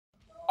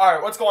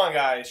Alright, what's going on,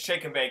 guys?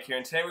 Shake and Bake here,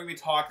 and today we'll be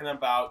talking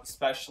about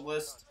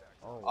specialist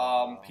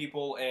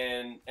people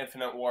in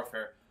Infinite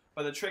Warfare.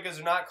 But the trick is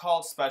they're not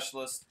called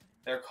specialists,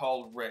 they're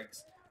called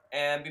rigs.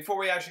 And before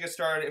we actually get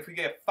started, if we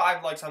get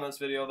 5 likes on this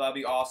video, that'd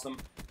be awesome.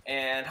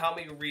 And help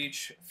me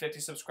reach 50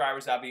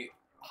 subscribers, that'd be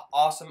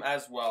awesome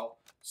as well.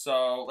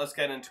 So let's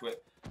get into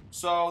it.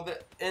 So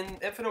in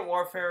Infinite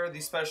Warfare,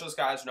 these specialist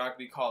guys are not going to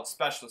be called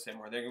specialists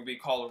anymore. They're going to be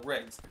called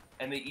rigs.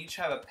 And they each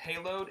have a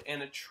payload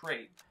and a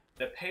trait.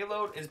 The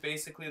payload is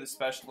basically the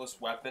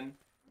specialist weapon,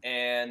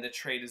 and the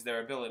trait is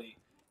their ability.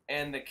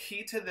 And the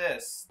key to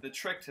this, the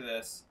trick to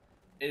this,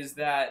 is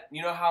that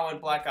you know how in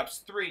Black Ops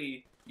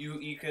 3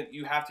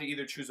 you have to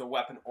either choose a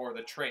weapon or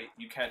the trait.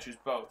 You can't choose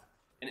both.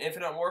 In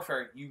Infinite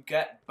Warfare, you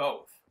get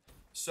both.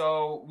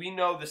 So we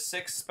know the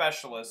 6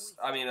 specialists,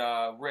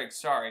 rigs,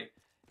 sorry.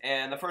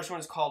 And the first one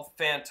is called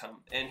Phantom,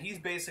 and he's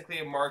basically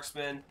a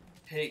marksman.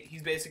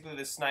 He's basically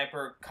the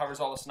sniper, covers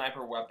all the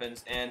sniper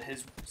weapons, and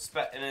his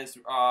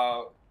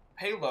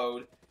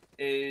payload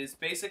is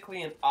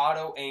basically an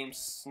auto-aim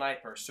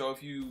sniper. So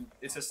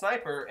it's a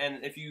sniper,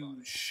 and if you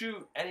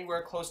shoot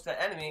anywhere close to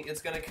the enemy,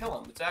 it's gonna kill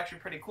him. It's actually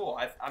pretty cool.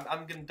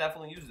 I'm gonna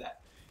definitely use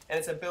that. And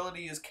its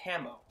ability is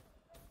camo.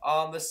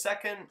 The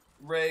second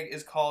rig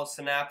is called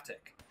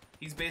Synaptic.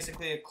 He's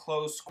basically a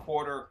close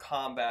quarter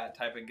combat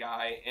type of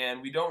guy,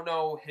 and we don't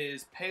know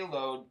his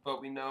payload,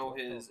 but we know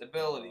his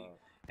ability.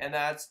 And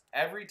that's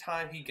every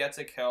time he gets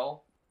a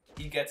kill,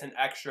 he gets an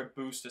extra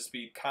boost of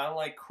speed, kind of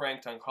like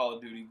Cranked on Call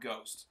of Duty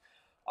Ghosts.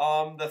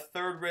 The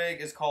third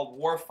rig is called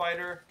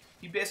Warfighter.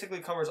 He basically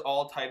covers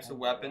all types of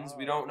weapons.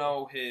 We don't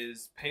know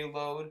his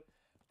payload,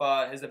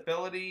 but his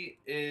ability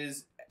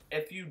is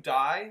if you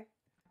die,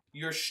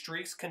 your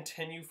streaks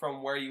continue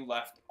from where you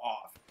left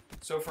off.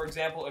 So for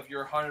example, if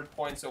you're 100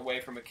 points away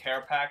from a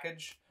care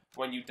package,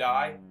 when you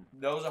die,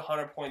 those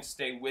 100 points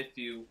stay with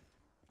you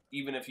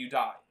even if you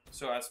die.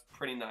 So that's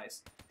pretty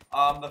nice.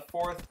 The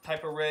fourth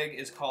type of rig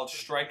is called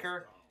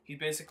Striker. He's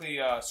basically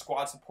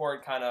squad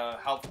support, kind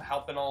of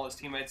helping all his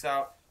teammates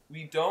out.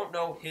 We don't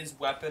know his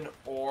weapon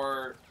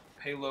or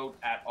payload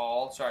at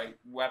all. Sorry,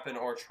 weapon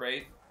or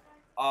trait.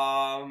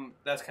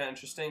 That's kind of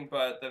interesting.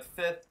 But the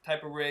fifth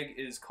type of rig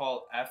is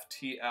called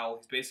FTL.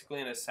 He's basically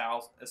an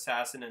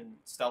assassin and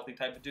stealthy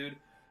type of dude.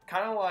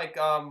 Kind of like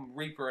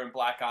Reaper in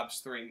Black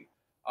Ops 3.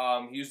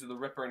 He uses the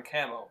Ripper and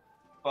camo.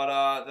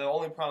 But the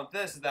only problem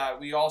with this is that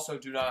we also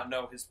do not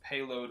know his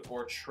payload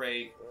or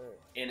trait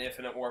in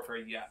Infinite Warfare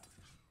yet.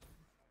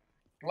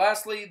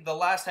 Lastly, the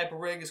last type of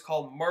rig is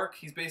called Merc.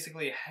 He's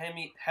basically a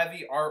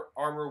heavy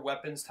armor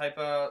weapons type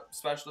of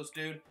specialist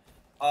dude.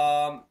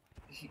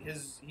 He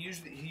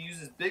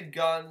uses big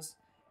guns,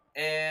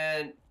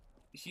 and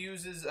he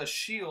uses a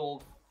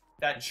shield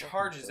that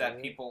charges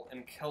at people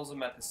and kills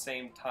them at the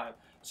same time.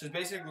 So he's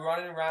basically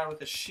running around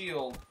with a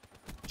shield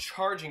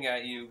charging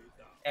at you,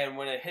 and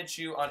when it hits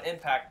you on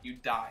impact, you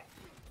die.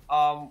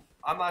 I'm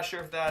not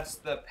sure if that's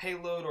the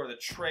payload or the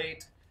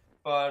trait,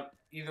 but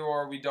either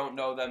or, we don't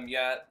know them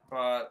yet.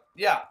 But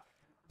yeah,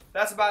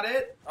 that's about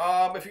it.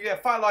 If you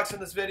get 5 likes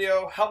on this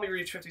video, help me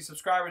reach 50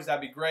 subscribers,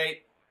 that'd be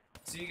great.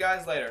 See you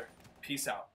guys later. Peace out.